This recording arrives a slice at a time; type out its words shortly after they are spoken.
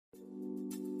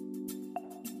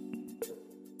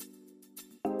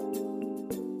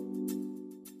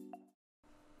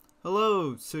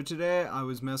So today I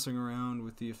was messing around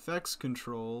with the effects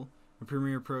control in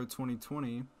Premiere Pro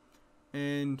 2020,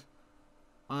 and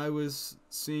I was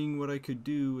seeing what I could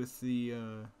do with the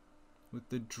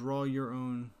draw your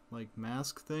own like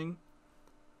mask thing.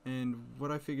 And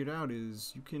what I figured out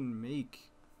is you can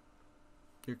make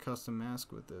your custom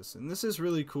mask with this, and this is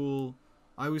really cool.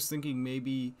 I was thinking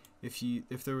maybe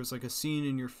if there was like a scene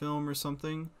in your film or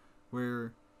something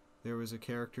where there was a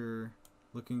character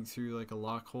looking through like a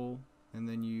lock hole, and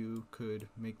then you could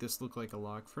make this look like a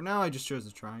lock. For now I just chose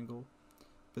a triangle,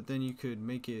 but then you could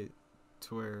make it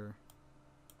to where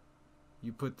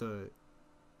you put the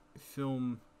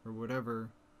film or whatever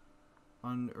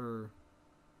on or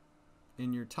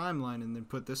in your timeline, and then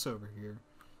put this over here,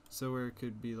 so where it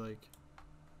could be like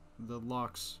the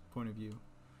lock's point of view.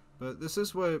 But this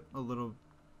is what a little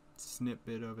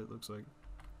snippet of it looks like.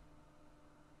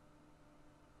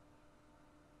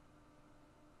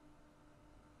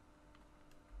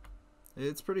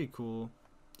 It's pretty cool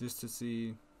just to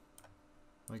see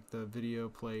like the video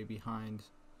play behind,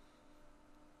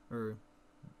 or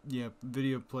yeah,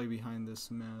 video play behind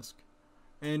this mask.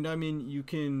 And I mean, you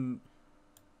can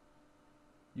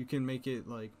make it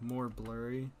like more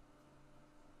blurry.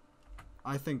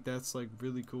 I think that's like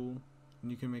really cool,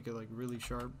 and you can make it like really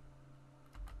sharp.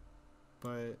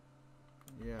 But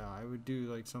yeah, I would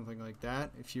do like something like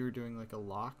that if you were doing like a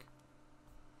lock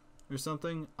or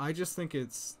something. I just think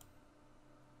it's,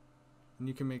 and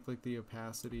you can make like the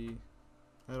opacity,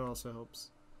 that also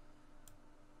helps,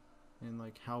 and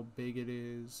like how big it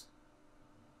is.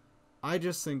 I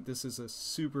just think this is a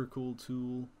super cool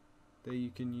tool that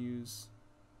you can use.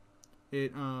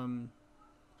 It and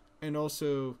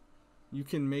also you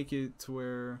can make it to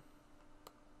where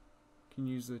you can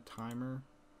use the timer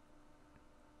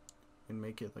and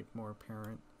make it like more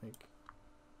apparent, like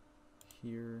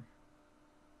here,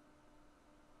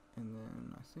 and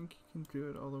then I think you can do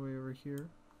it all the way over here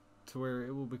to where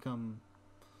it will become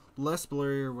less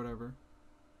blurry or whatever.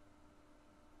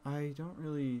 I don't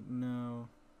really know.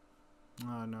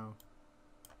 No,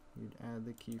 you'd add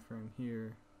the keyframe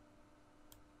here,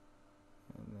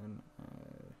 and then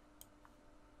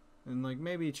and like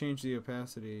maybe change the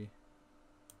opacity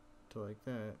to like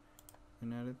that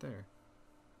and add it there,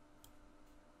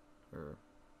 or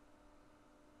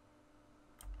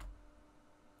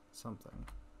something.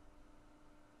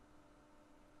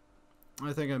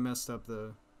 I think I messed up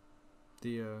the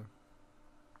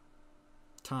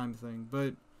time thing,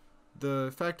 but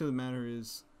the fact of the matter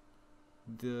is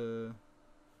the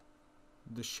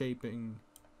shaping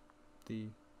the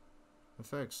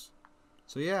effects.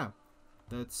 So yeah,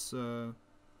 that's how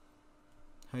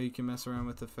you can mess around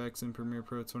with effects in Premiere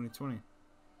Pro 2020.